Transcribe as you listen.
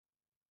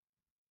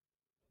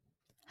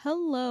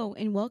Hello,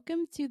 and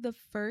welcome to the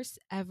first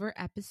ever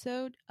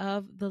episode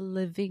of The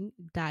Living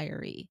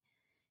Diary.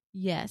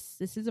 Yes,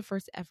 this is the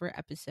first ever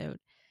episode.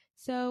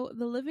 So,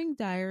 The Living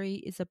Diary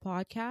is a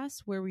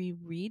podcast where we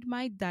read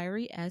my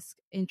diary esque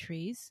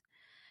entries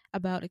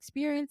about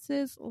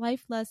experiences,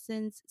 life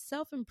lessons,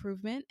 self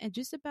improvement, and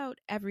just about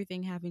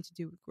everything having to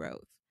do with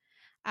growth.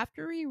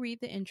 After we read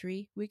the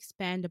entry, we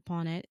expand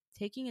upon it,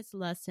 taking its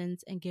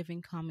lessons and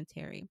giving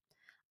commentary.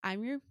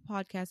 I'm your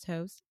podcast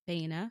host,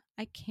 Baina.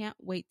 I can't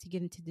wait to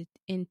get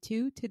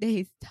into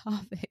today's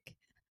topic.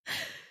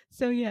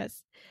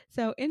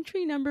 So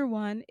entry number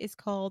 1 is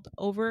called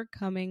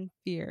Overcoming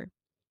Fear.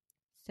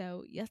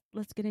 So, yes,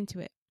 let's get into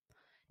it.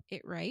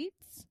 It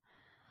writes,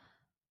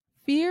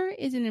 fear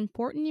is an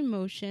important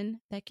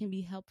emotion that can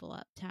be helpful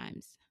at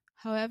times.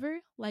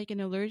 However, like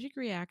an allergic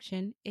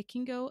reaction, it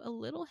can go a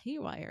little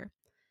haywire.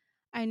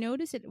 I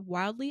notice it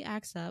wildly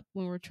acts up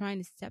when we're trying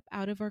to step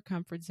out of our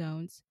comfort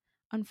zones.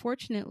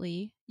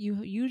 Unfortunately,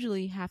 you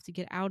usually have to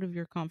get out of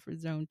your comfort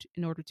zone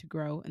in order to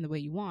grow in the way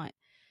you want.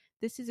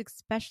 This is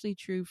especially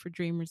true for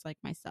dreamers like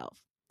myself.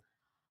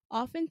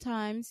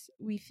 Oftentimes,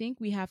 we think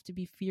we have to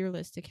be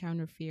fearless to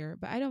counter fear,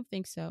 but I don't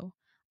think so.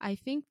 I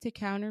think to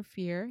counter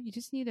fear, you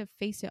just need to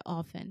face it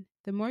often.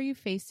 The more you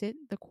face it,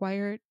 the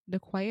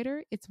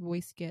quieter its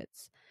voice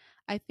gets.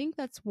 I think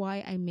that's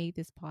why I made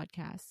this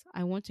podcast.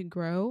 I want to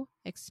grow,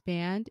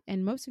 expand,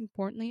 and most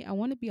importantly, I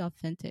want to be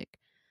authentic.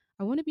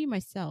 I want to be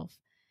myself.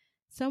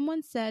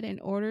 Someone said in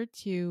order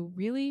to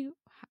really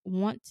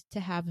want to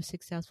have a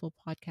successful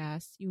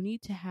podcast, you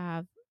need to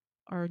have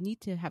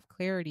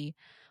clarity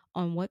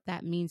on what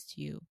that means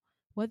to you.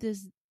 What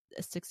does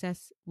a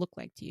success look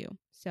like to you?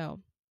 So,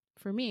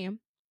 for me,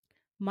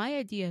 my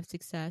idea of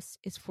success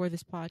is for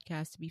this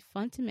podcast to be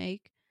fun to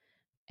make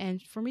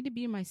and for me to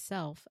be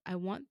myself. I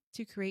want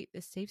to create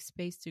a safe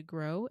space to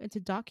grow and to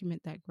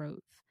document that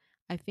growth.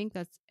 I think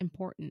that's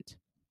important.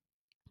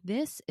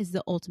 This is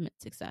the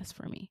ultimate success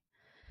for me.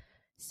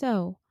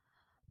 So,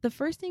 the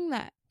first thing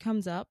that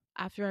comes up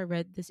after I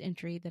read this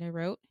entry that I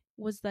wrote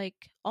was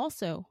like,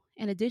 also,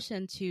 in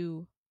addition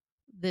to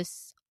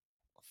this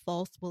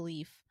false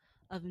belief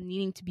of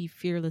needing to be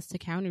fearless to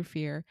counter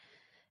fear,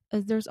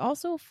 there's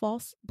also a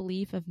false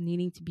belief of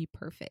needing to be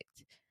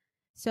perfect.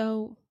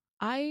 So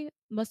I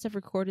must have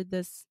recorded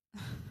this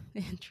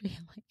entry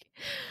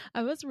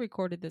I must have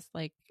recorded this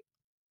like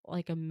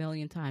a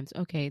million times.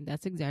 Okay,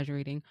 that's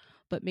exaggerating,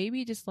 but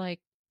maybe just like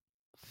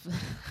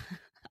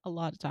a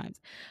lot of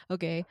times.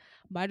 Okay,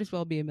 might as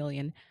well be a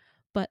million.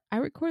 But I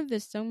recorded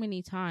this so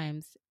many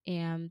times,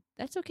 and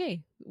that's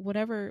okay.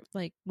 Whatever,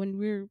 like when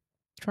we're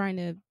trying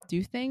to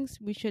do things,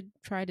 we should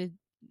try to,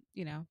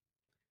 you know,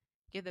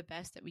 give the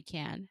best that we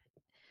can.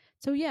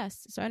 So,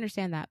 yes, so I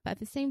understand that. But at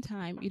the same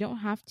time, you don't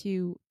have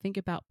to think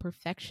about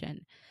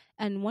perfection.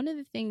 And one of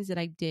the things that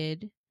I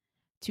did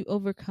to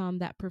overcome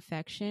that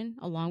perfection,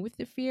 along with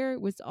the fear,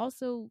 was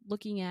also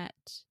looking at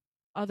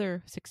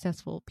other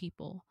successful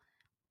people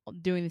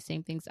doing the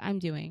same things I'm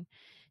doing.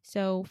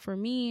 So for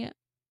me,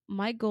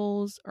 my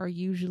goals are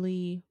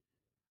usually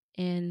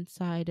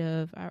inside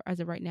of, as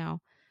of right now,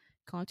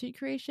 content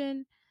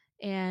creation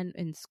and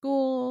in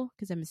school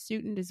because I'm a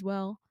student as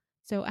well.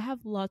 So I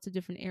have lots of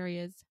different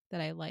areas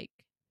that I like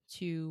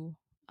to,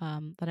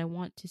 that I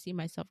want to see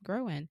myself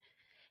grow in.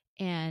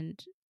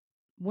 And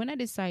when I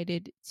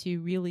decided to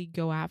really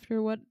go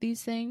after what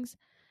these things,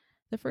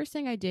 the first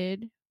thing I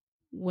did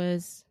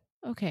was,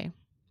 okay,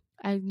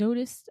 I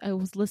noticed I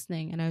was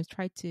listening and I was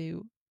trying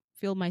to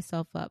fill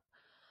myself up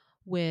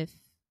with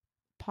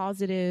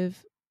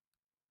positive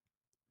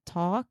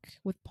talk,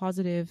 with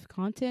positive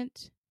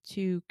content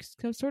to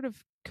sort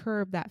of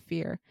curb that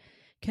fear.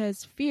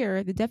 Because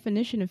fear, the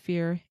definition of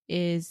fear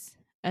is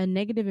a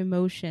negative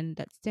emotion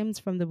that stems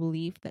from the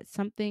belief that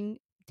something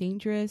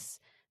dangerous,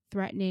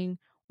 threatening,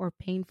 or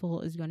painful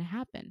is going to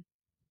happen.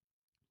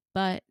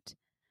 But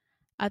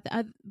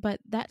but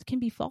that can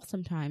be false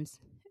sometimes.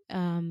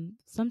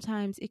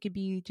 Sometimes it could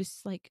be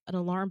just like an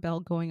alarm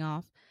bell going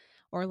off,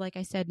 or like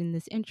I said in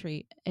this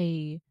entry,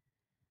 a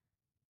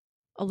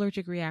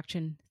allergic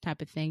reaction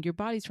type of thing. Your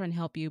body's trying to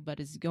help you, but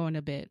it's going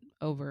a bit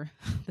over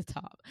the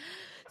top.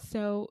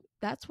 So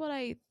that's what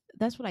I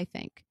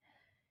think.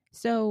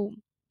 So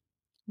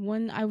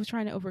when I was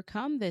trying to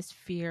overcome this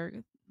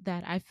fear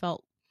that I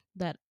felt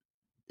that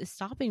is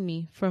stopping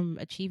me from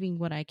achieving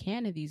what I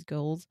can of these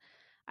goals,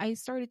 I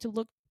started to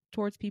look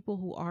towards people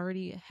who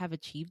already have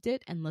achieved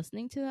it and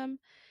listening to them.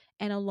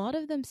 And a lot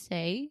of them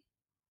say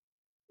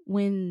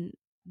when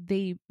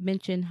they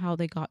mention how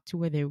they got to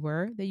where they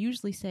were, they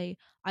usually say,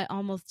 I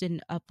almost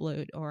didn't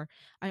upload, or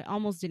I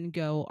almost didn't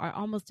go, or I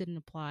almost didn't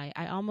apply,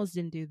 I almost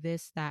didn't do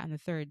this, that, and the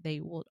third. They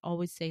will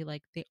always say,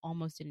 like, they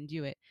almost didn't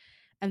do it.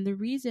 And the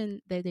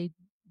reason that they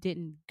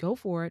didn't go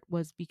for it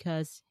was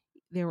because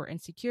they were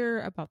insecure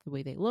about the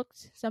way they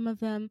looked, some of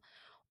them,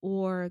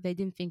 or they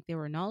didn't think they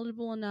were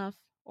knowledgeable enough,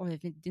 or they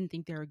didn't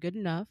think they were good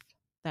enough.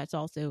 That's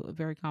also a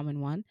very common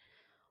one.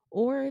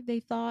 Or they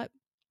thought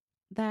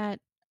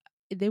that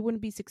they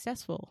wouldn't be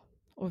successful,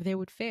 or they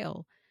would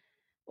fail,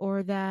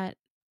 or that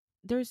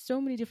there's so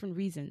many different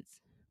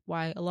reasons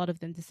why a lot of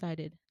them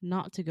decided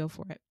not to go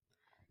for it.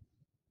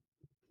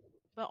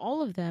 But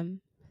all of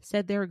them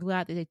said they were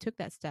glad that they took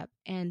that step.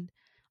 And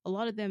a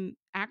lot of them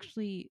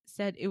actually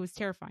said it was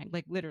terrifying,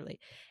 like literally.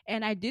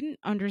 And I didn't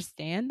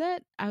understand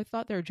that. I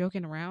thought they were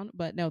joking around,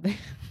 but no, they,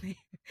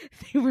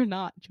 they were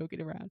not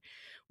joking around.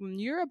 When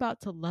you're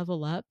about to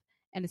level up,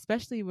 and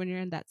especially when you're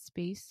in that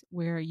space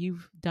where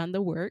you've done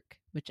the work,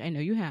 which I know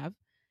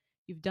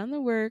you've done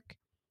the work,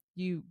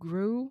 you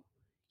grew,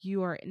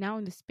 you are now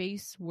in the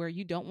space where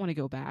you don't want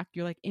to go back.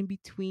 You're like in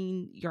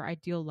between your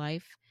ideal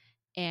life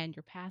and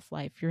your past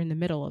life. You're in the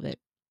middle of it.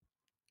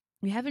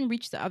 You haven't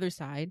reached the other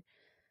side,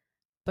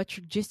 but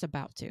you're just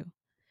about to.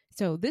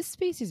 So this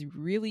space is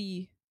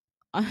really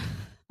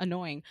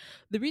annoying.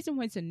 The reason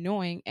why it's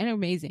annoying and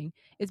amazing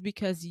is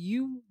because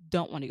you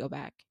don't want to go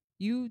back.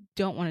 You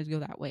don't want to go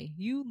that way.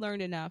 You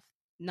learned enough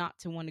not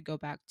to want to go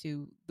back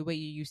to the way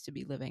you used to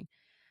be living.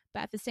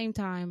 But at the same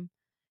time,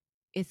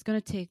 it's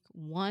going to take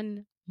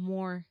one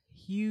more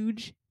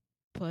huge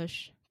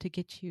push to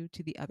get you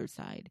to the other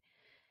side.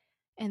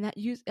 And that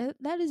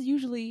is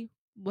usually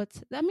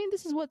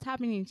this is what's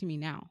happening to me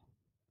now.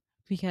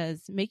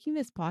 Because making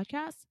this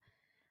podcast,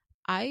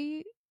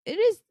 it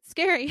is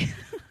scary.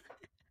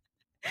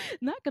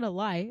 Not gonna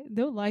lie,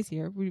 no lies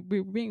here.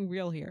 We're being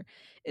real here.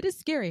 It is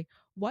scary.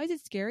 Why is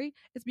it scary?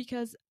 It's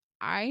because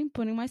I'm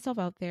putting myself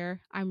out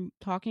there. I'm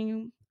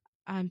talking,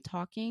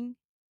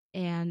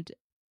 and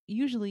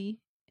usually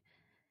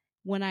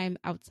when I'm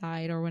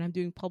outside or when I'm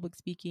doing public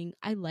speaking,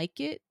 I like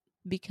it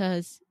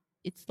because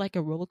it's like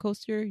a roller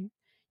coaster.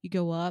 You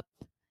go up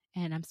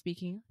and I'm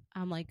speaking.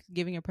 I'm like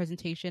giving a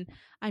presentation.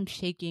 I'm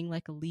shaking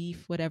like a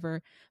leaf,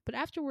 whatever. But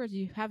afterwards,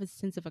 you have a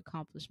sense of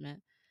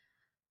accomplishment.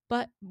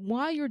 But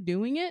while you're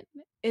doing it,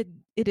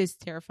 it is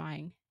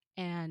terrifying.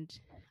 And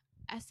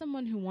as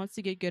someone who wants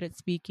to get good at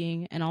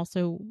speaking and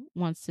also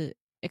wants to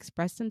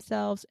express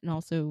themselves and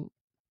also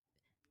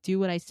do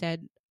what I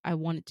said I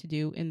wanted to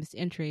do in this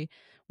entry,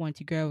 want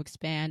to grow,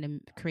 expand,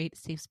 and create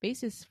safe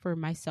spaces for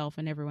myself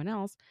and everyone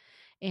else,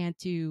 and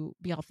to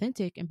be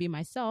authentic and be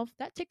myself,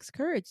 that takes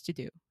courage to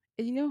do.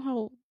 And you know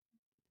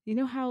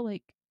how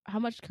like how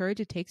much courage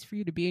it takes for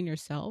you to be in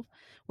yourself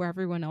where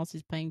everyone else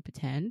is playing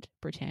pretend,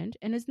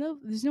 and there's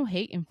no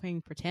hate in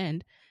playing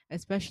pretend,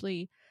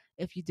 especially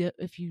if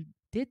you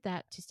did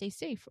that to stay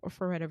safe or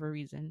for whatever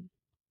reason.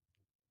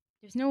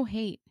 There's no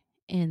hate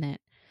in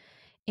it.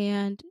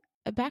 And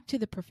back to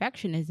the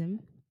perfectionism.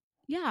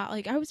 Yeah,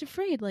 like I was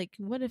afraid, like,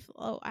 what if,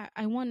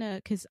 I want to,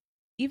 because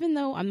even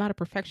though I'm not a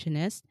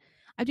perfectionist,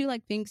 I do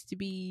like things to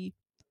be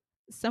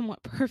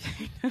somewhat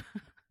perfect.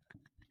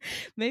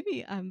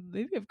 Maybe I'm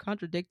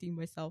contradicting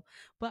myself,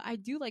 but I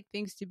do like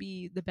things to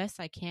be the best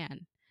I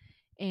can.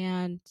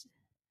 And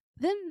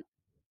then,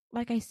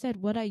 like I said,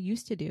 what I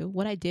used to do,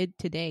 what I did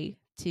today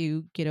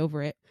to get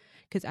over it,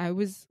 because I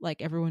was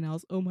like everyone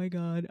else. Oh my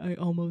god, I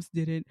almost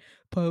didn't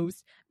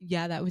post.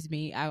 Yeah, that was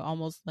me. I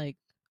almost like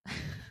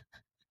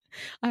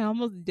I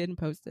almost didn't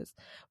post this,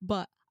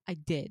 but I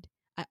did.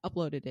 I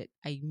uploaded it.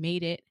 I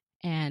made it,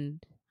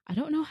 and I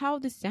don't know how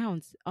this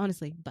sounds,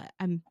 honestly, but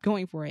I'm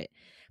going for it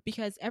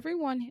because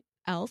everyone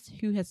else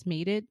who has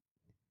made it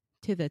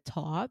to the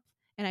top,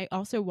 and I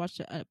also watched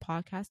a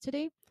podcast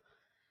today.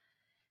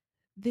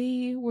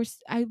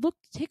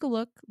 Take a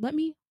look. Let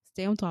me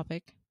stay on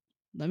topic.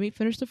 Let me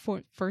finish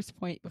the first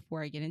point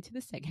before I get into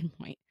the second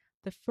point.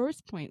 The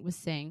first point was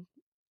saying,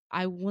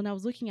 when I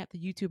was looking at the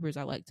YouTubers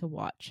I like to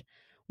watch,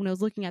 when I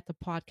was looking at the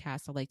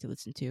podcasts I like to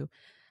listen to,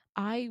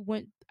 I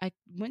went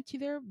to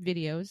their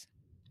videos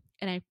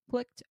and I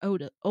clicked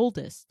their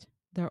oldest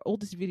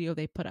video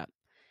they put up,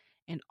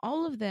 and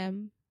all of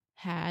them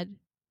had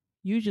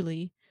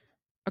usually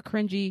a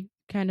cringy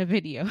kind of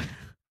video.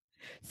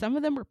 Some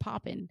of them were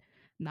popping,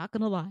 not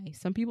gonna lie.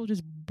 Some people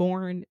just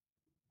born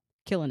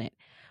killing it,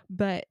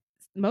 but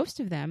most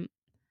of them,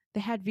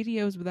 they had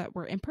videos that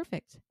were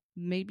imperfect.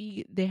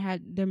 Maybe they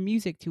had their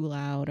music too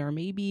loud, or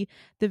maybe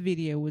the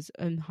video was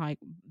in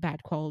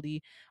bad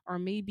quality, or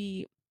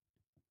maybe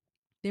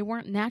they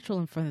weren't natural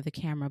in front of the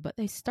camera, but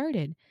they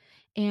started.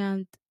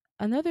 And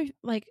another,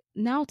 like,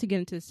 now to get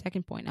into the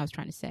second point I was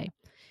trying to say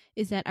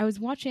is that I was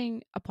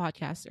watching a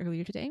podcast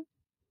earlier today.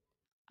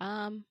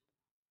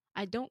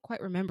 I don't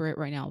quite remember it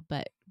right now,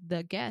 but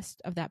the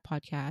guest of that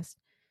podcast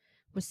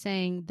was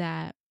saying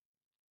that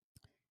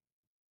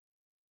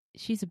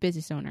she's a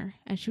business owner,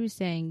 and she was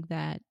saying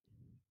that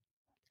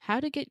how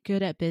to get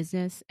good at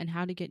business and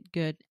how to get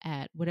good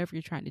at whatever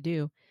you're trying to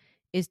do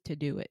is to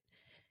do it.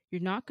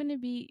 You're not going to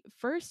be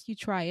first, you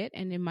try it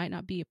and it might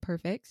not be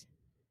perfect,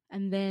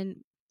 and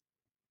then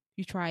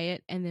you try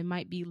it and it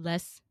might be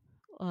less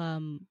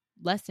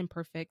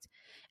imperfect,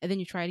 and then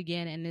you try it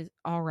again and it's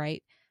all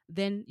right.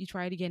 Then you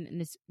try it again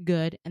and it's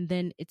good, and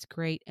then it's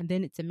great, and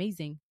then it's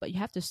amazing. But you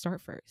have to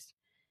start first.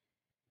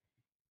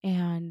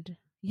 And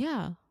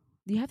yeah,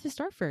 you have to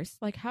start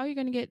first. Like, how are you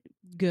going to get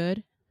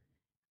good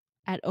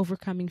at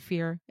overcoming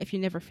fear if you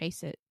never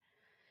face it?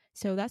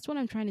 So that's what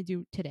I'm trying to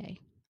do today.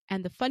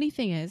 And the funny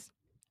thing is,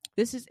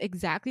 this is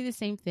exactly the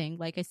same thing,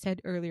 like I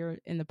said earlier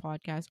in the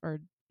podcast,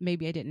 or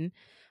maybe I didn't,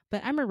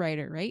 but I'm a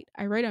writer, right?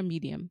 I write on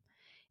Medium.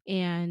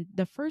 And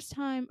the first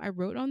time I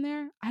wrote on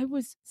there, I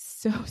was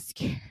so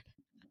scared.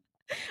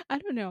 I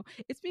don't know.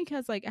 It's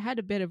because like I had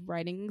a bit of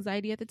writing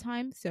anxiety at the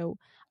time. So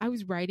I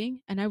was writing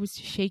and I was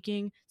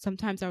shaking.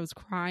 Sometimes I was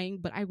crying,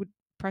 but I would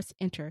press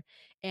enter.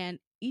 And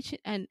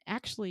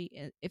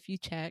actually if you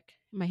check,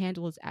 my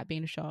handle is at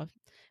Bainashaw.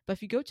 But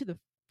if you go to the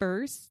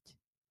first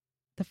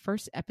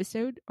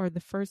episode, or the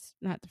first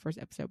not the first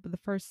episode, but the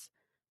first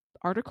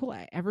article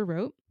I ever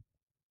wrote,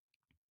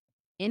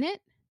 in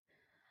it,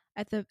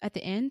 at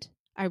the end,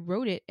 I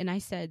wrote it and I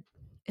said,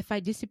 if I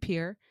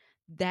disappear,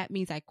 that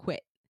means I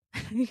quit.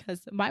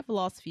 Because my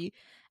philosophy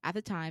at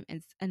the time,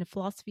 and the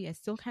philosophy I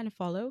still kind of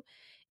follow,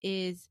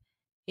 is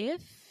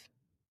if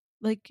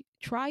like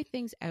try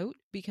things out,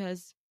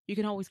 because you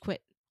can always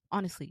quit.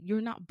 Honestly,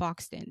 you're not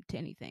boxed into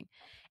anything.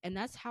 And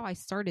that's how I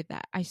started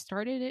that. I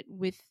started it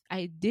with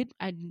I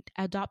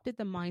adopted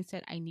the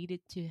mindset I needed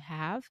to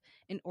have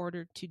in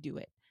order to do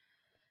it,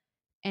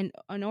 and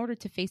in order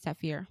to face that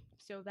fear.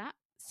 So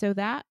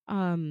that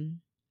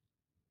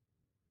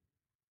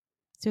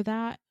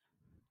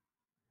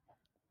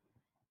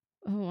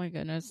oh my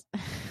goodness.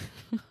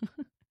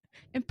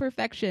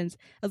 Imperfections.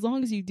 As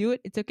long as you do it,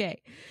 it's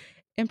okay.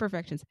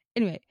 Imperfections.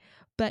 Anyway,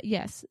 but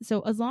yes.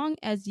 So as long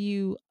as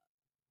you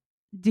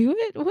do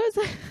it, was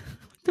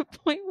the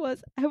point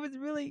was I was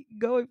really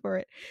going for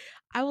it.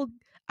 I will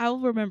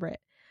remember it.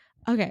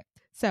 Okay.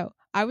 So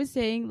I was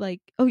saying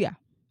like, oh yeah.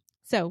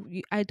 So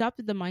I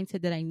adopted the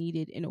mindset that I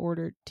needed in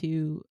order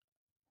to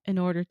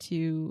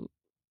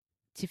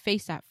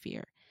face that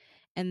fear.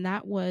 And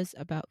that was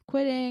about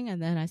quitting.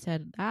 And then I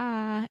said,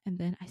 and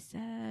then I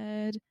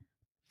said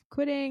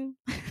quitting.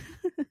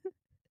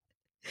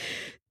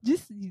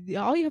 Just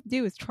all you have to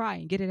do is try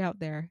and get it out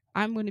there.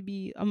 I'm gonna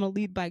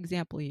lead by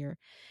example here.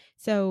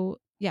 So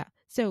yeah.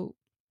 So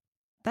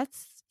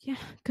that's, yeah,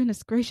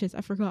 goodness gracious,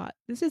 I forgot.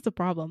 This is the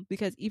problem,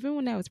 because even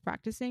when I was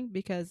practicing,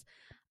 because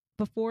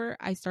before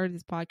I started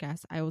this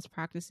podcast, I was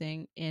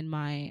practicing in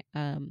my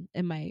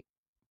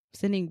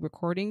sending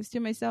recordings to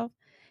myself,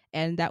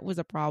 and that was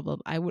a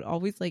problem. I would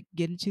always like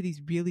get into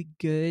these really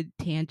good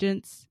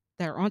tangents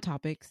that are on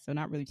topic, so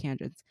not really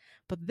tangents,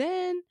 but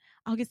then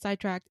I'll get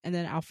sidetracked and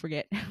then I'll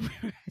forget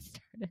where I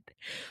started.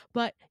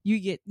 But you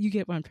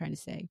get what I'm trying to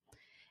say.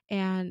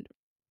 And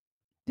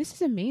this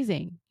is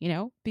amazing,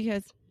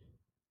 because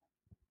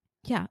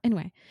yeah,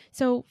 anyway.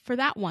 So for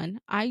that one,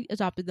 I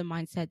adopted the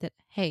mindset that,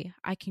 hey,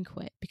 I can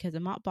quit because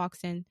I'm not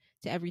boxed in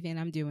to everything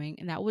I'm doing.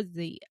 And that was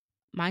the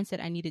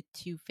mindset I needed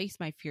to face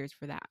my fears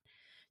for that.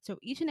 So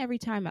each and every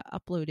time I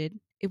uploaded,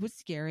 it was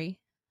scary.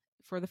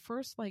 For the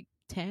first like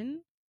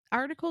 10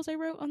 articles I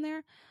wrote on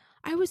there,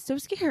 I was so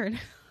scared.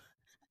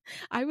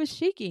 I was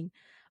shaking.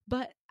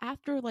 But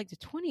after like the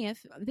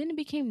 20th, then it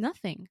became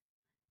nothing.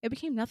 It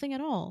became nothing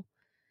at all.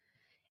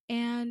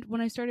 And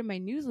when I started my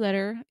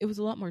newsletter, it was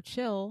a lot more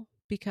chill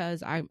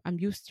because I'm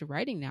used to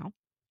writing now.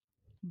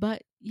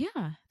 But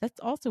yeah,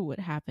 that's also what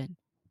happened.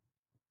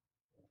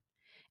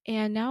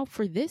 And now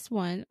for this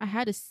one, I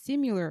had a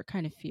similar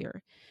kind of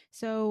fear.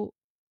 So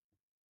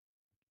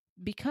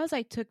because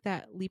I took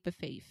that leap of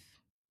faith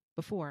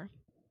before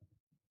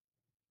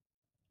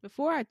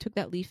I took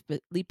that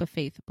leap of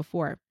faith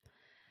before,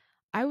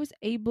 I was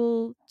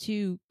able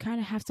to kind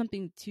of have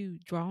something to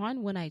draw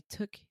on when I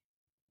took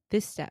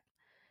this step,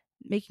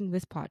 making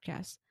this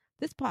podcast.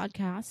 This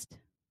podcast,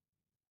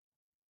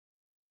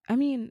 I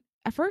mean,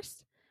 at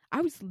first,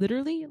 I was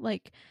literally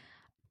like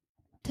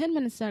 10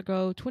 minutes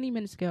ago, 20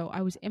 minutes ago,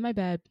 I was in my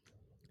bed.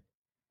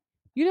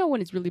 You know when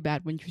it's really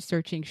bad when you're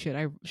searching, should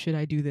I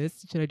do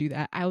this? Should I do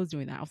that? I was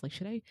doing that. I was like,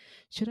 should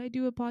I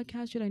do a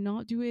podcast? Should I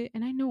not do it?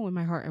 And I know in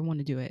my heart I want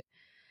to do it.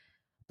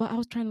 But I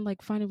was trying to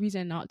like find a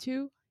reason not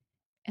to.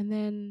 And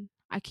then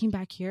I came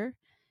back here.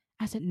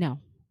 I said, no,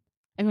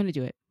 I'm going to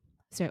do it.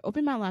 So I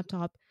opened my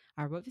laptop.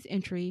 I wrote this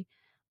entry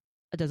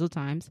a dozen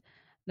times.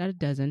 Not a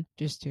dozen,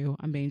 just two.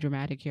 I'm being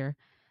dramatic here.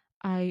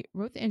 I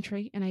wrote the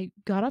entry and I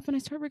got up and I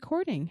started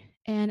recording.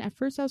 And at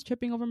first I was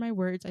tripping over my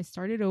words. I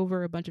started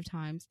over a bunch of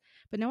times,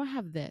 but now I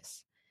have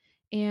this.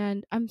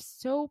 And I'm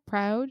so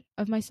proud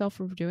of myself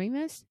for doing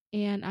this.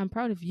 And I'm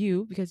proud of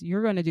you because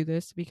you're going to do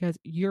this because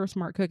you're a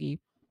smart cookie.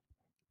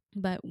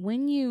 But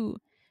when you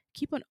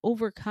keep on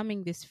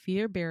overcoming this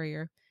fear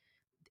barrier,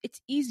 it's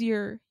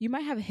easier. You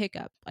might have a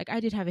hiccup. Like I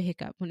did have a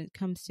hiccup when it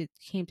came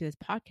to this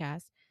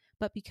podcast,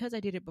 but because I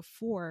did it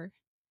before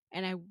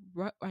and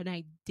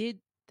I did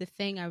the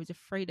thing I was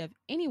afraid of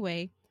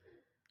anyway,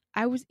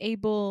 I was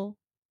able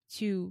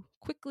to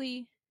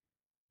quickly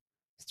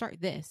start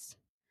this.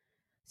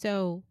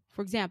 So,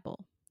 for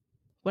example,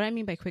 what I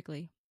mean by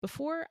quickly,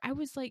 before I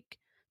was like,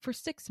 for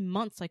 6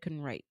 months, I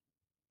couldn't write.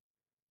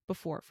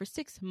 For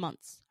 6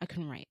 months, I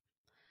couldn't write.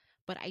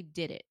 But I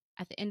did it.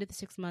 At the end of the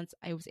 6 months,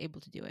 I was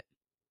able to do it.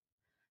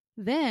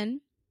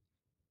 Then,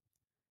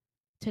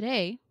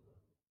 today,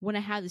 when I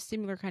had a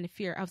similar kind of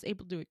fear, I was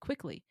able to do it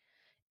quickly.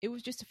 It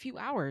was just a few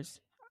hours.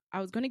 I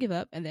was going to give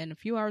up. And then a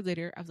few hours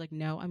later, I was like,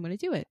 no, I'm going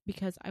to do it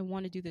because I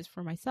want to do this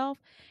for myself.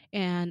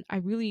 And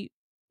it really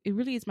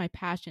is my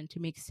passion to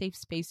make safe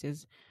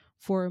spaces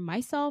for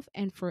myself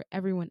and for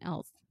everyone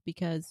else,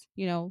 because,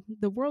 you know,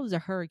 the world is a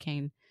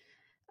hurricane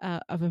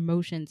of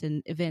emotions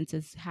and events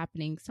is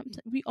happening.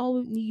 Sometimes we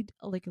all need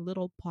like a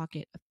little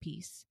pocket of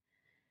peace.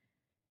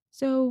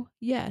 So,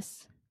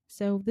 yes.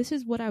 So, this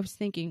is what I was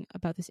thinking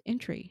about this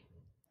entry.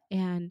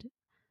 And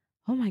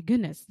oh my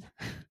goodness.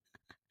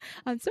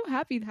 I'm so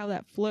happy how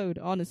that flowed,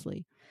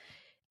 honestly.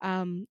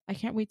 I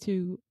can't wait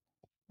to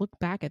look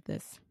back at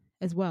this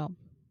as well.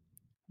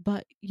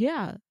 But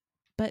yeah,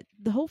 but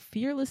the whole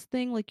fearless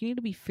thing, like you need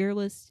to be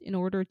fearless in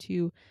order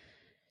to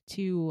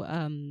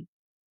um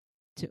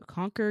to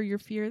conquer your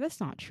fear. That's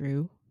not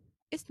true.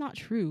 It's not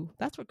true.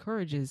 That's what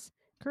courage is.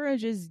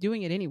 Courage is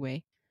doing it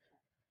anyway.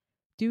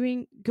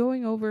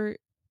 Going over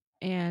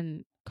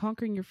and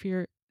conquering your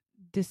fear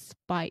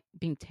despite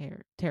being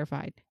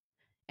terrified.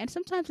 And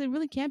sometimes it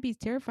really can be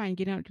terrifying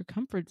getting out of your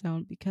comfort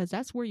zone because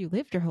that's where you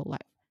lived your whole life.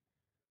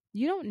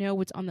 You don't know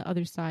what's on the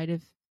other side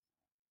of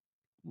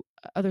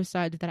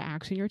that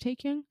action you're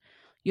taking.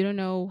 You don't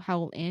know how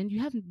it'll end. You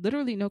have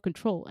literally no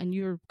control and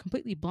you're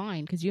completely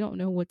blind because you don't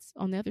know what's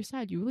on the other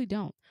side. You really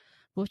don't.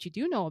 But what you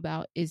do know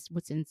about is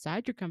what's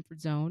inside your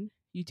comfort zone.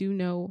 You do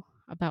know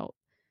about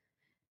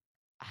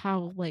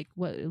how, like,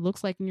 what it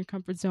looks like in your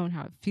comfort zone,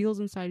 how it feels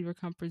inside of your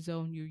comfort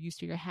zone. You're used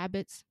to your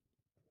habits.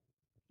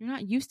 You're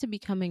not used to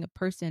becoming a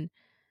person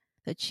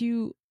that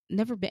you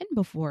never been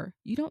before.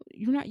 You're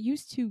not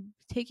used to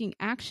taking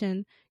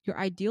action your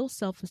ideal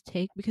self would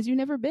take because you've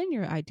never been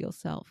your ideal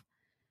self.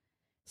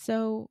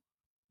 So,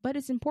 but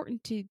it's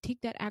important to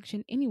take that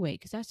action anyway,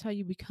 because that's how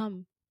you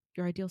become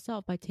your ideal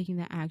self, by taking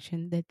that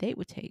action that they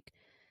would take.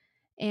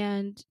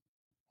 And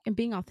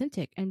being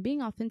authentic. And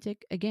being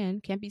authentic,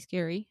 again, can be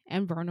scary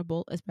and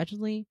vulnerable,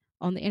 especially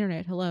on the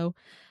internet. Hello.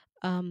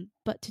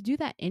 But to do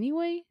that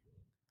anyway,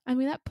 I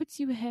mean, that puts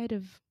you ahead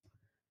of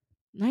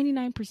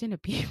 99%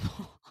 of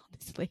people,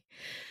 honestly.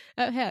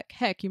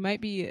 Heck, you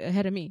might be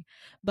ahead of me.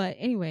 But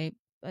anyway,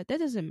 that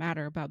doesn't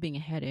matter about being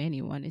ahead of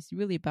anyone. It's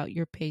really about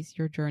your pace,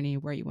 your journey,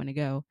 where you want to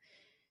go.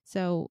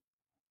 So,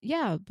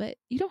 yeah, but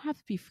you don't have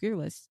to be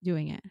fearless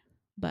doing it.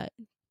 But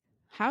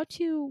how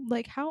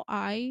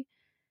I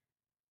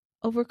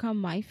overcome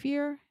my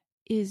fear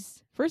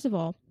is, first of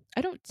all,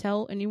 I don't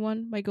tell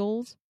anyone my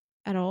goals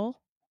at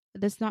all.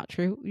 That's not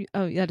true.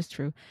 Oh, that is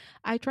true.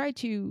 I try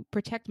to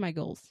protect my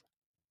goals.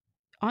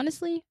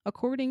 Honestly,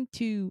 according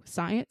to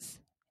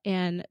science,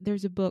 and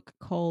there's a book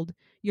called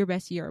Your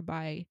Best Year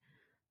by,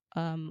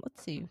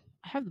 let's see,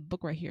 I have the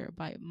book right here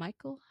by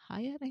Michael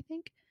Hyatt, I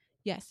think.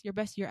 Yes, Your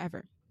Best Year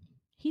Ever.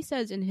 He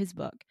says in his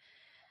book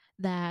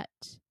that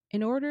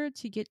in order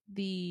to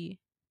in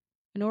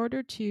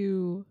order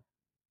to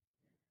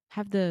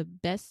have the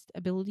best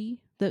ability,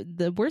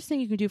 the worst thing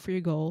you can do for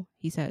your goal,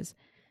 he says,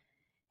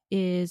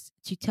 is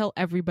to tell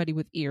everybody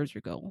with ears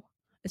your goal,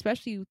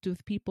 especially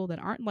with people that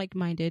aren't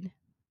like-minded,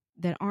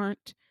 that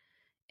aren't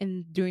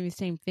and doing the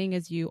same thing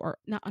as you, or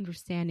not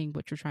understanding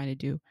what you're trying to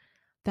do.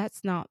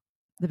 That's not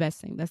the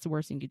best thing. That's the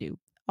worst thing to do.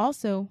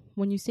 Also,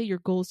 when you say your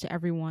goals to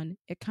everyone,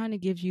 it kind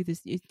of gives you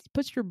this, it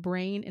puts your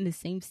brain in the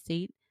same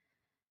state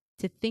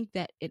to think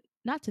that it,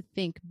 not to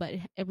think, but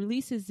it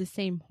releases the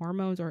same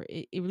hormones, or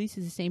it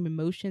releases the same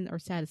emotion or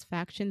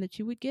satisfaction that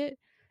you would get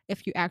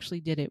if you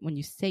actually did it when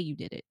you say you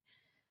did it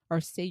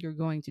or say you're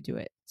going to do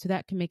it. So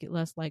that can make it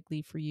less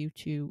likely for you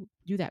to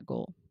do that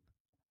goal.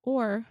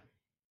 Or,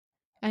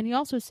 and he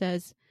also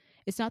says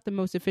it's not the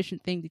most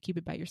efficient thing to keep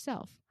it by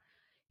yourself.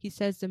 He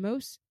says the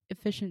most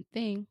efficient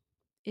thing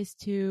is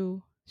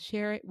to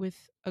share it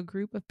with a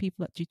group of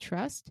people that you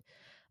trust,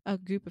 a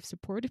group of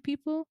supportive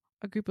people,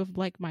 a group of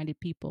like-minded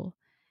people,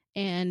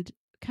 and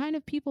kind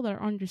of people that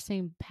are on your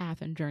same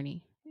path and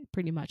journey,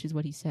 pretty much is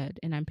what he said.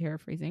 And I'm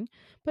paraphrasing,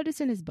 but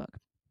it's in his book.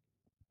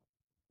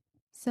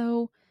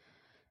 So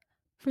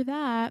for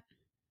that,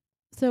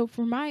 so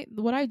for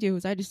what I do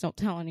is I just don't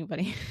tell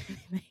anybody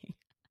anything,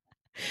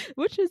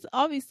 which is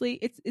obviously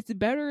it's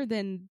better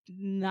than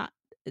not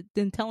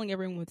than telling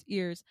everyone with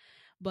ears,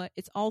 but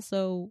it's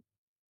also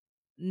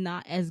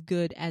not as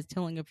good as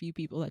telling a few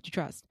people that you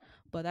trust.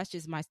 But that's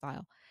just my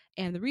style.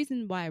 And the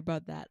reason why I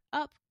brought that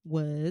up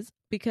was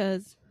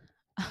because,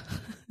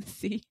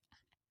 see,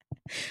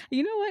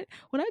 you know what?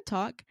 When I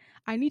talk,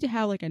 I need to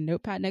have like a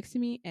notepad next to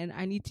me, and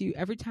I need to,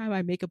 every time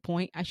I make a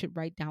point, I should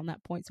write down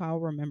that point so I'll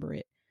remember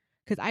it.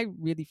 Because I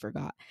really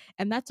forgot.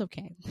 And that's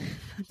okay.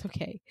 That's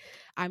okay.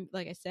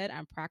 Like I said,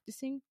 I'm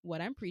practicing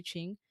what I'm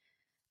preaching.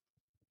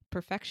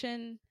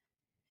 Perfection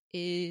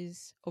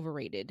is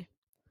overrated.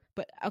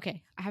 But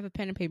okay, I have a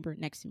pen and paper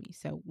next to me.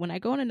 So when I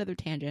go on another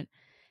tangent,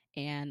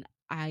 and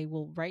I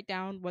will write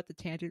down what the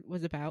tangent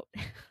was about.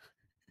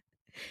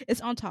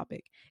 It's on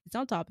topic. It's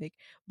on topic,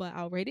 but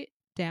I'll write it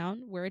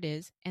down where it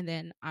is, and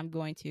then I'm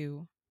going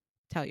to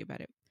tell you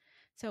about it.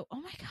 So,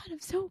 oh my god,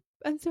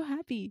 I'm so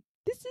happy.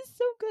 This is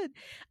so good.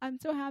 I'm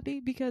so happy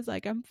because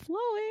like I'm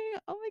flowing.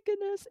 Oh my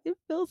goodness, it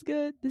feels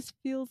good. This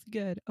feels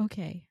good.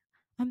 Okay.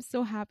 I'm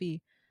so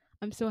happy.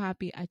 I'm so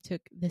happy I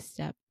took this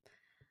step.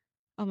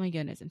 Oh my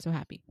goodness, I'm so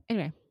happy.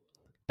 Anyway,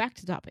 back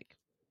to topic.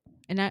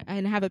 And I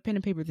have a pen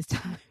and paper this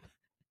time.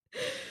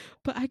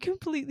 But I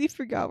completely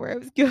forgot where I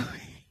was going.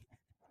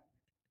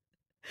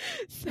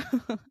 So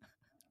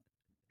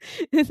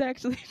it's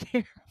actually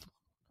terrible,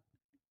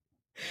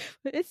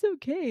 but it's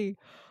okay.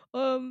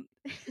 Um,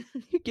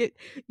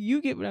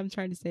 you get what I'm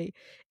trying to say.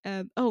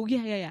 Oh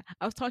yeah.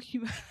 I was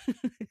talking about.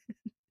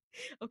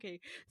 Okay,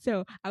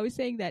 so I was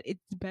saying that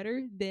it's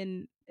better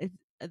than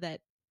that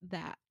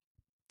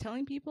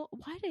telling people.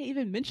 Why did I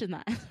even mention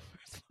that in the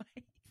first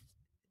place?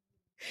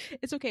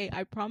 It's okay.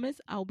 I promise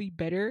I'll be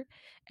better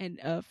and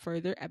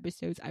further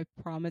episodes. I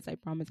promise. I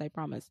promise. I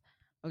promise.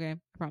 Okay, I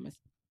promise.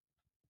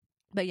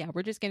 But yeah,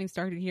 we're just getting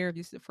started here.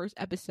 This is the first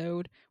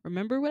episode.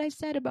 Remember what I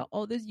said about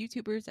all those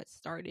YouTubers that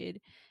started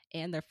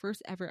and their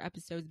first ever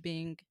episodes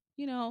being,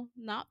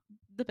 not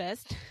the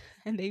best,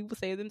 and they will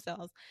say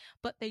themselves,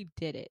 but they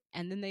did it.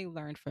 And then they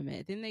learned from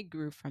it. Then they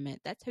grew from it.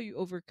 That's how you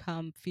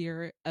overcome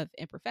fear of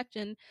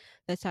imperfection.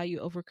 That's how you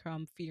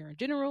overcome fear in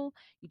general.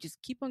 You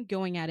just keep on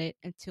going at it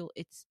until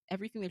it's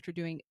everything that you're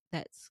doing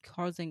that's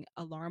causing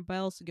alarm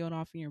bells to go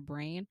off in your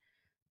brain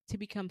to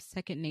become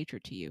second nature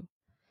to you.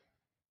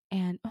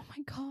 And oh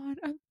my God,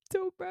 I'm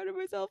so proud of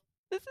myself.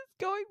 This is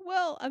going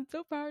well. I'm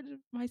so proud of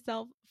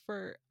myself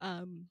for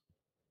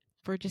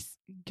just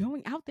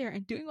going out there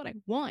and doing what I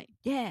want.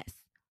 Yes.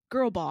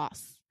 Girl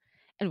boss.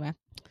 Anyway,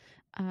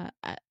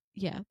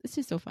 yeah, this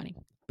is so funny.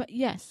 But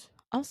yes,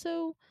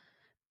 also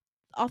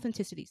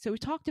authenticity. So we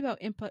talked about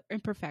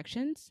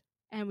imperfections,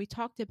 and we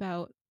talked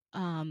about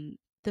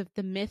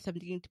the myth of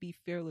needing to be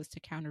fearless to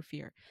counter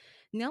fear.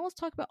 Now let's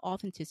talk about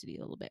authenticity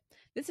a little bit.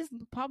 This is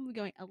probably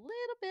going a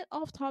little bit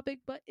off topic,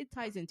 but it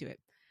ties into it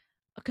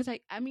because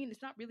I mean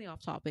it's not really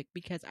off topic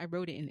because I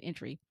wrote it in the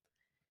entry.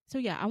 So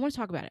yeah, I want to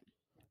talk about it.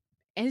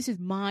 And this is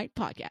my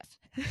podcast.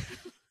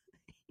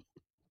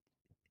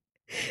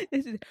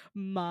 This is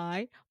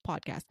my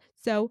podcast.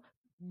 So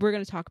we're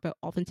going to talk about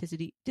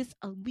authenticity just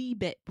a wee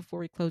bit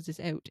before we close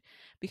this out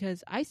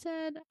because I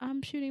said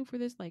I'm shooting for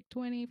this like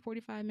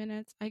 20-45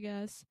 minutes, I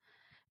guess.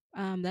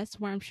 That's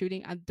where I'm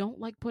shooting. I don't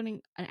like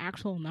putting an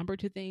actual number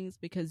to things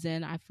because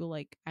then I feel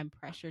like I'm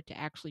pressured to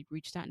actually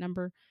reach that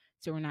number.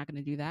 So we're not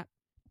going to do that.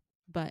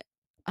 But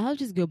I'll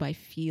just go by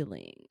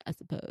feeling, I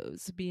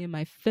suppose, be in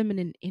my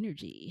feminine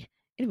energy.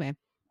 Anyway,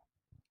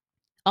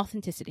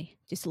 authenticity,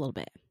 just a little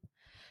bit.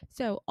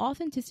 So,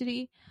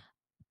 authenticity,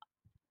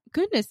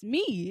 goodness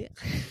me.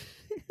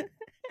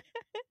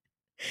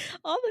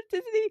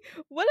 Authenticity,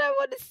 what I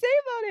want to say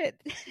about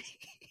it.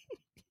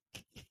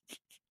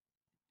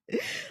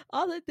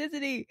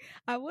 Authenticity,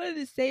 I wanted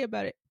to say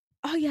about it.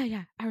 Oh,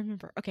 yeah, I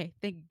remember. Okay,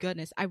 thank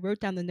goodness. I wrote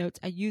down the notes.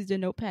 I used the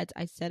notepads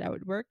I said I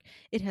would work.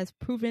 It has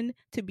proven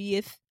to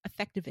be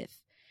effective.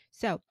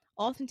 So,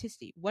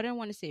 authenticity, what I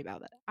want to say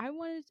about that. I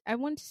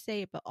wanted to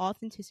say about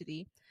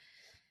authenticity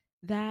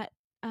that,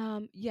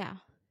 yeah.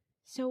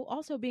 So,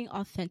 also being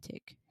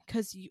authentic,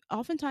 because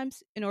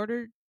oftentimes, in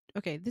order,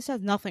 okay, this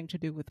has nothing to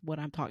do with what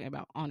I'm talking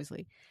about,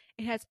 honestly.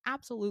 It has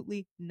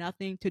absolutely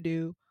nothing to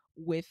do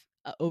with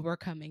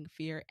overcoming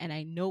fear. And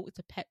I know it's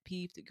a pet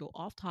peeve to go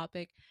off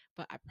topic,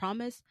 but I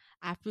promise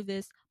after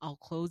this, I'll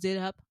close it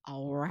up.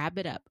 I'll wrap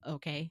it up.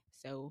 Okay.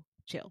 So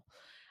chill.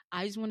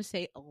 I just want to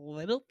say a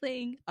little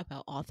thing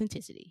about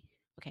authenticity.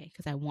 Okay.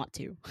 Because I want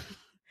to.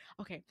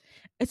 Okay.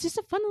 It's just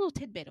a fun little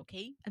tidbit.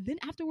 Okay. And then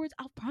afterwards,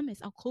 I'll promise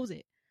I'll close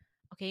it.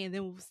 Okay. And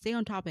then we'll stay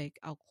on topic.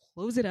 I'll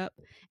close it up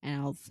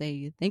and I'll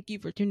say thank you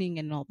for tuning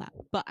in and all that.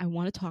 But I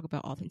want to talk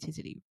about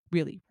authenticity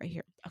really right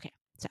here. Okay.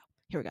 So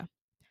here we go.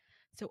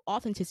 So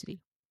authenticity,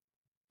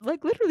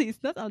 like literally,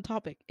 it's not on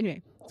topic.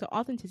 Anyway, so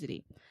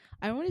authenticity.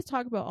 I want to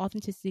talk about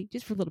authenticity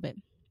just for a little bit,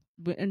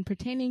 and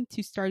pertaining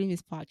to starting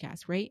this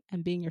podcast, right?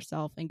 And being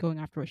yourself and going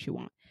after what you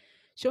want.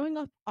 Showing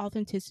up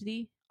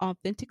authentically,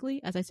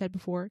 as I said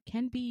before,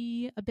 can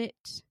be a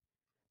bit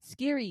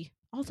scary,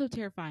 also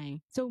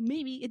terrifying. So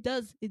maybe it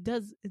does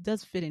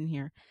fit in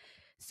here.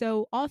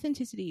 So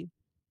authenticity.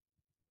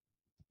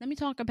 Let me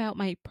talk about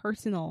my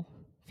personal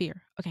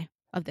fear, okay,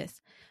 of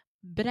this.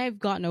 But I've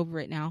gotten over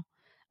it now.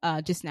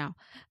 Just now.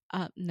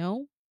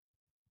 No,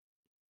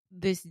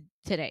 this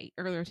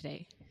earlier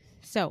today.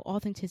 So,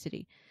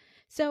 authenticity.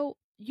 So,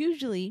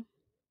 usually,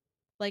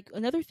 like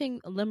another thing,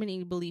 a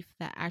limiting belief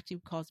that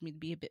actually caused me to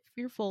be a bit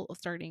fearful of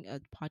starting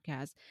a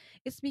podcast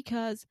is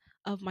because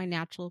of my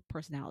natural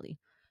personality.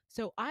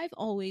 So, I've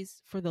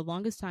always, for the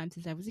longest time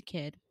since I was a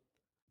kid,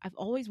 I've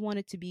always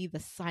wanted to be the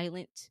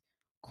silent,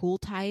 cool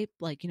type,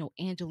 like,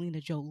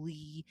 Angelina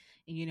Jolie,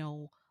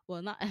 and,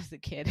 well, not as a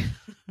kid.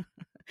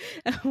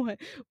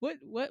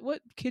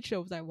 what kid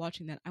show was I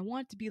watching that? I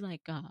wanted to be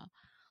like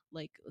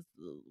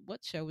what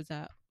show was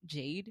that?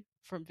 Jade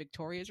from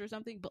Victorious or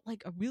something, but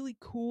like a really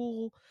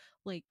cool,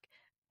 like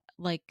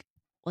like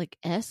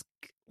esque,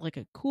 like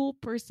a cool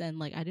person.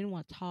 Like I didn't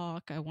want to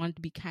talk. I wanted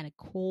to be kind of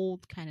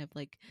cold, kind of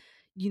like,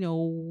 you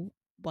know,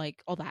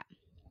 like all that.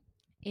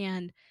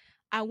 And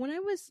I when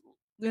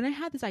I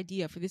had this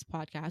idea for this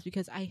podcast,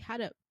 because I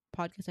had a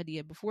podcast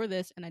idea before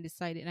this and I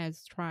decided and I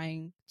was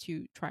trying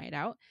to try it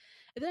out.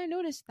 And then I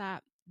noticed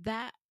that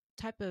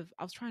type of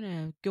I was trying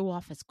to go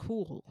off as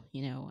cool,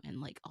 and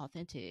like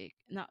authentic.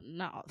 Not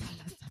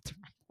that's not the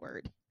right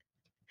word.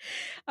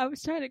 I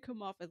was trying to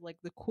come off as like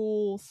the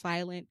cool,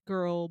 silent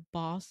girl,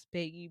 boss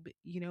babe,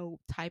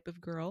 type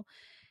of girl.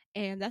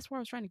 And that's where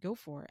I was trying to go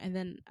for. And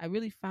then I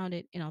really found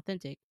it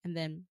inauthentic. And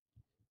then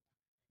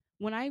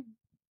when I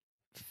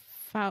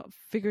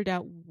figured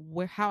out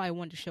how I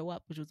wanted to show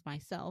up, which was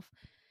myself,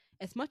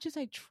 as much as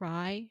I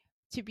try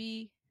to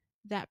be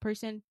that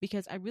person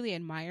because I really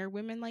admire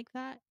women like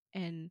that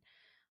and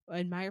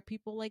admire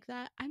people like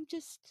that, I'm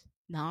just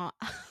not.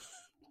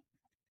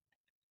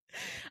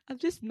 I'm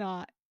just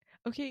not.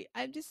 Okay,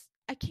 I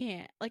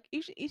can't. Like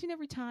each and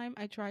every time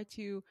I try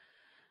to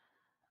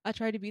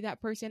be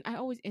that person, I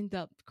always end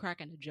up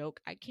cracking a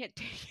joke. I can't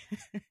take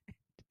it.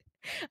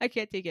 I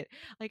can't take it.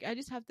 Like I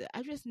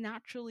just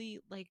naturally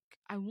like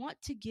I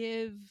want to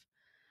give.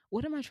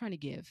 What am I trying to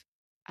give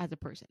as a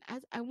person?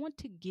 As I want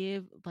to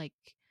give like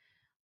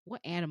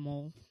what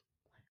animal?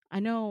 I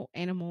know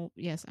animal.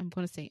 Yes, I'm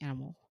going to say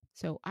animal.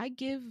 So I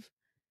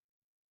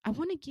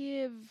want to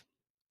give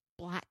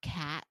black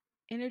cat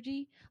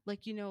energy,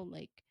 like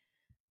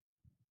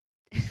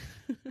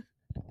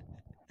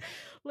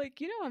like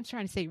what I'm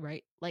trying to say,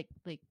 right? Like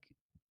what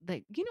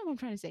I'm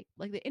trying to say,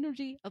 like the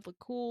energy of a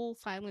cool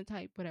silent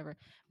type, whatever.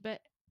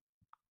 But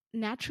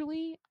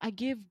naturally, I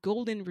give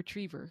golden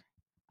retriever.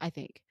 I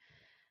think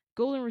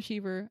golden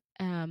retriever.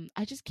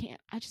 I just can't.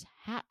 I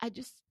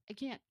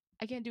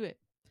can't do it.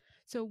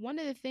 So one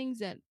of the things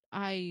that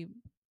I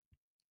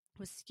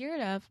was scared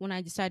of when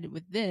I decided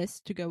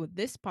to go with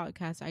this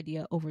podcast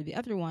idea over the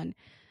other one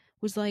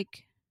was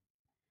like,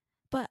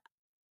 but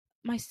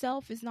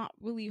myself is not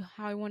really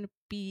how I want to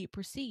be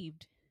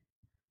perceived.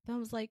 Then I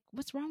was like,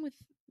 what's wrong with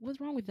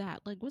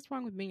that? Like, what's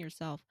wrong with being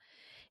yourself?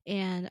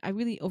 And I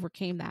really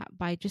overcame that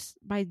by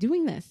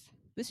doing this.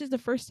 This is the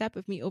first step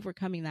of me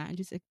overcoming that and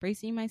just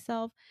embracing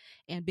myself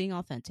and being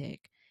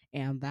authentic.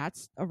 And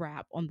that's a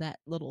wrap on that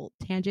little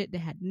tangent that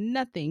had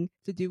nothing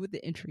to do with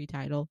the entry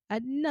title,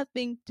 had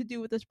nothing to do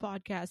with this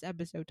podcast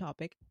episode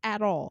topic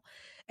at all.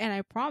 And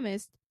I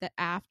promised that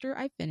after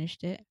I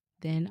finished it,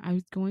 then I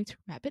was going to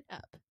wrap it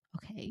up.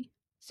 Okay.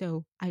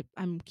 So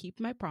I'm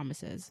keeping my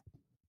promises.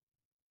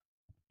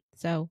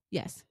 So,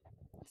 yes.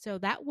 So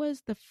that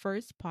was the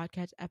first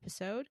podcast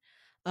episode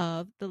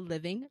of The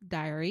Living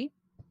Diary.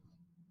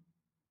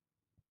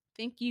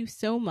 Thank you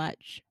so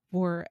much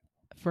for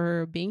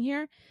being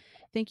here.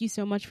 Thank you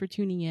so much for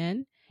tuning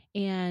in,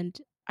 and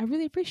I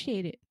really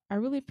appreciate it. I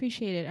really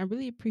appreciate it. I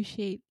really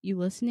appreciate you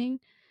listening.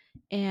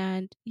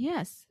 And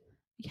yes,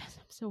 I'm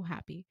so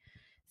happy.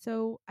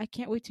 So I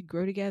can't wait to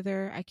grow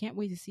together. I can't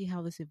wait to see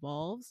how this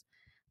evolves.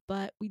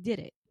 But we did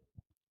it.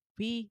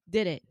 We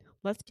did it.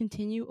 Let's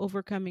continue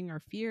overcoming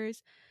our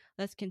fears.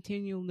 Let's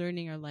continue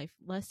learning our life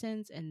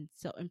lessons and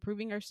so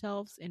improving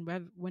ourselves in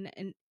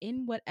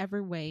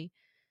whatever way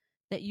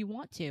that you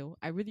want to.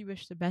 I really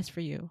wish the best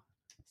for you.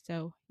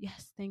 So,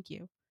 yes, thank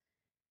you.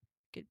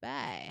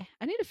 Goodbye.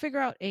 I need to figure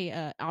out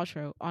a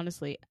outro,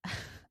 honestly.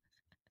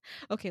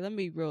 Okay, let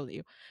me be real with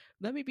you.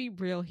 Let me be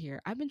real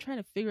here. I've been trying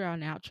to figure out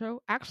an outro.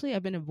 Actually,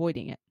 I've been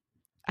avoiding it.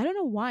 I don't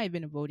know why I've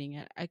been avoiding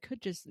it. I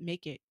could just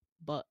make it,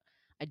 but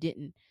I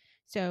didn't.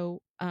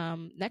 So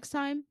next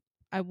time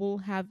I will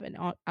have an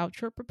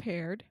outro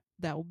prepared.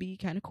 That will be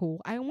kind of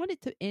cool. I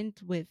wanted to end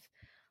with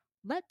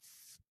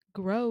let's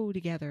grow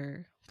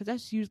together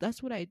because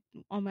that's what I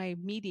on my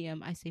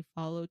medium I say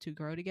follow to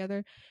grow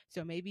together.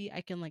 So maybe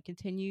I can like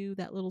continue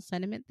that little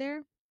sentiment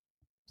there.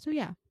 So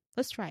yeah,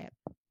 let's try it.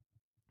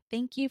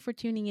 Thank you for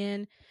tuning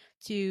in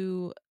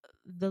to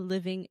The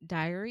Living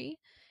Diary.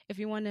 If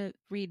you want to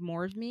read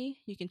more of me,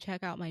 you can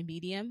check out my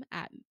Medium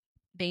at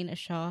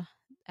bainashaw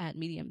at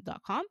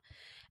medium.com.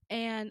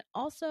 And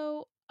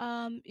also,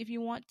 if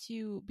you want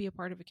to be a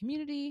part of a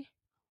community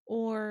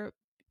or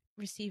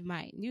receive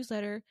my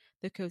newsletter,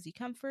 The Cozy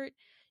Comfort,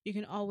 you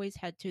can always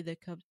head to the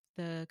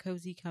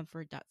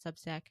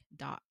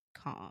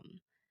cozycomfort.substack.com.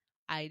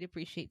 I'd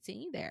appreciate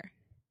seeing you there.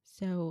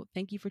 So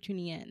thank you for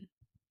tuning in.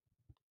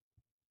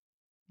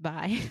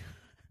 Bye.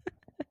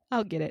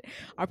 I'll get it.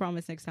 I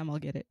promise next time I'll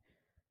get it.